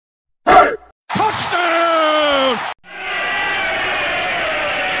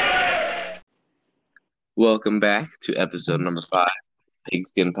Welcome back to episode number 5,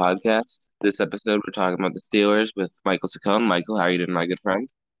 Pigskin Podcast. This episode, we're talking about the Steelers with Michael Cichon. Michael, how are you doing, my good friend?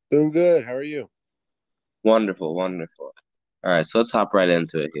 Doing good. How are you? Wonderful, wonderful. All right, so let's hop right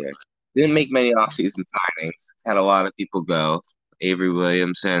into it here. Didn't make many offseason signings. Had a lot of people go. Avery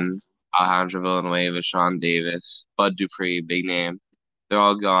Williamson, Alejandro Villanueva, Sean Davis, Bud Dupree, big name. They're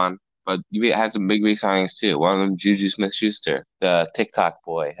all gone. But you had some big signings too. One of them, Juju Smith-Schuster, the TikTok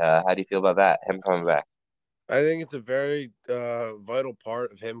boy. How do you feel about that? Him coming back? I think it's a very vital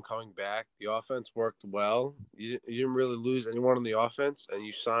part of him coming back. The offense worked well. You didn't really lose anyone on the offense, and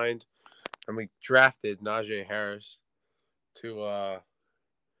you signed and we drafted Najee Harris to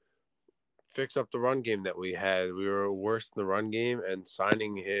fix up the run game that we had. We were worse in the run game, and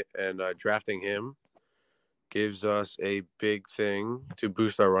signing it and drafting him gives us a big thing to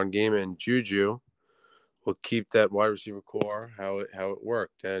boost our run game. And Juju will keep that wide receiver core how it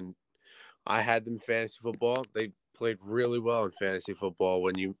worked. And I had them in fantasy football. They played really well in fantasy football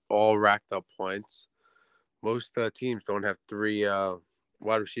when you all racked up points. Most teams don't have three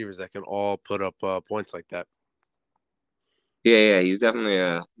wide receivers that can all put up points like that. Yeah, he's definitely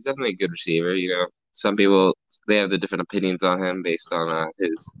a good receiver. You know, some people they have the different opinions on him based on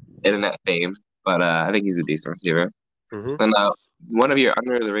his internet fame, but I think he's a decent receiver. Mm-hmm. And one of your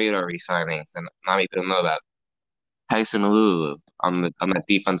under the radar re-signings, and not many people know about Tyson Lulu on that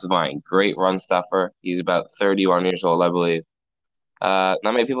defensive line. Great run stuffer. He's about 31 years old, I believe. Not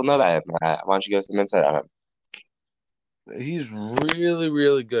many people know that. Why don't you give us some insight on him? He's really,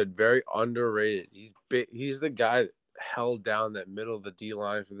 really good. Very underrated. He's big. He's the guy that held down that middle of the D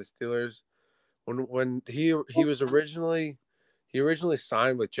line for the Steelers. When he was originally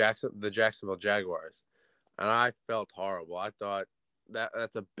signed with the Jacksonville Jaguars, and I felt horrible. I thought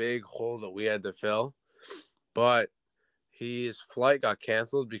that's a big hole that we had to fill, but his flight got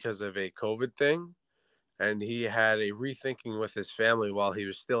canceled because of a COVID thing, and he had a rethinking with his family while he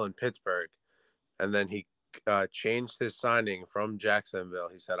was still in Pittsburgh, and then he changed his signing from Jacksonville.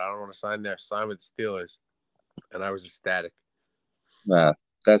 He said, "I don't want to sign there. Sign with the Steelers," and I was ecstatic. Uh,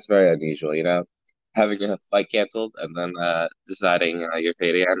 that's very unusual, you know, having your flight canceled and then deciding your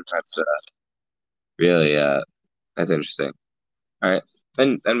fate again. That's really that's interesting. All right.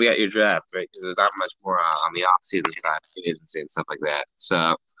 Then we got your draft, right? Because there's not much more on the off-season side, free agency and stuff like that.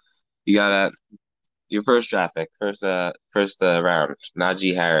 So you got your first draft pick, first round,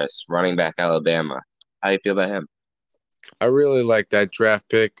 Najee Harris, running back, Alabama. How do you feel about him? I really like that draft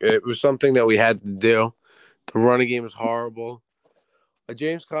pick. It was something that we had to do. The running game is horrible.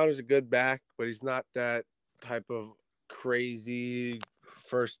 James Conner's a good back, but he's not that type of crazy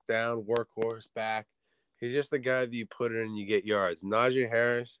first down workhorse back. He's just the guy that you put in and you get yards. Najee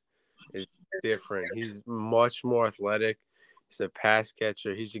Harris is different. He's much more athletic. He's a pass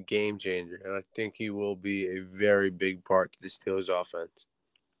catcher. He's a game changer, and I think he will be a very big part to the Steelers' offense.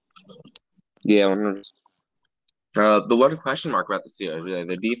 Yeah, 100%. The one question mark about the Steelers,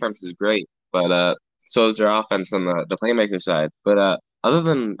 the defense is great, but so is their offense on the playmaker side. But other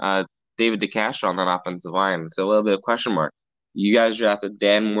than David DeCastro on that offensive line, it's a little bit of question mark. You guys drafted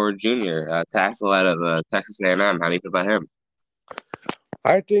Dan Moore Jr., tackle out of Texas A&M. How do you feel about him?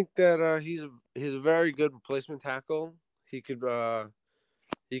 I think that he's a very good replacement tackle. He could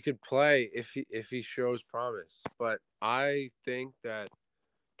play if he shows promise. But I think that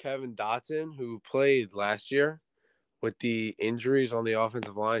Kevin Dotson, who played last year with the injuries on the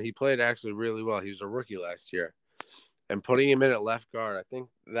offensive line, he played actually really well. He was a rookie last year. And putting him in at left guard, I think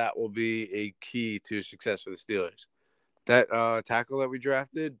that will be a key to success for the Steelers. That tackle that we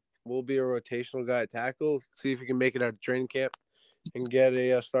drafted will be a rotational guy at tackle. See if he can make it out of training camp and get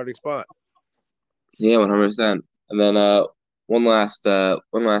a starting spot. Yeah, 100%. And then one last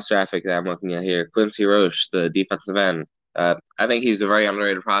traffic that I'm looking at here, Quincy Roche, the defensive end. I think he's a very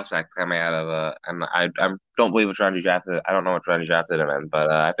underrated prospect coming out of and I don't believe which round he drafted. I don't know which round he drafted him in, but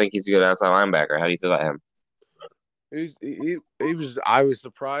I think he's a good outside linebacker. How do you feel about him? He was. I was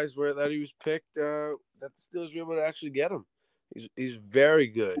surprised that he was picked. That the Steelers were able to actually get him. He's very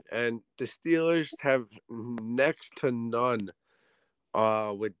good, and the Steelers have next to none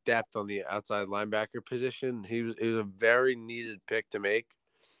with depth on the outside linebacker position. He was a very needed pick to make.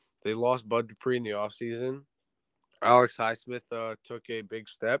 They lost Bud Dupree in the offseason. Alex Highsmith took a big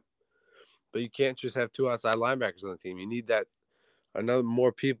step, but you can't just have two outside linebackers on the team. You need that another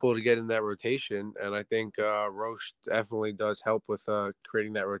more people to get in that rotation, and I think Roche definitely does help with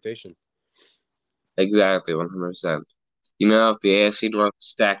creating that rotation. Exactly, 100%. You know, if the AFC North is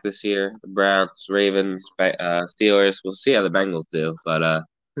stacked this year, the Browns, Ravens, Steelers, we'll see how the Bengals do, but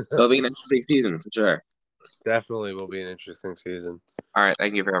it'll be an interesting season for sure. Definitely will be an interesting season. All right,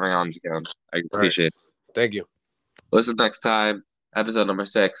 thank you for having on, Jim. I All right, appreciate it. Thank you. Listen next time, episode number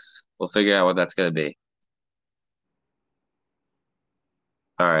 6. We'll figure out what that's gonna be.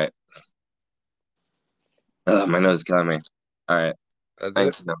 All right. My nose is killing me. All right. That's it.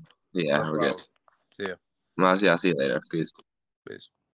 Thanks. No. Yeah, No we're good. problem. See ya. I'll see you later. Peace. Peace.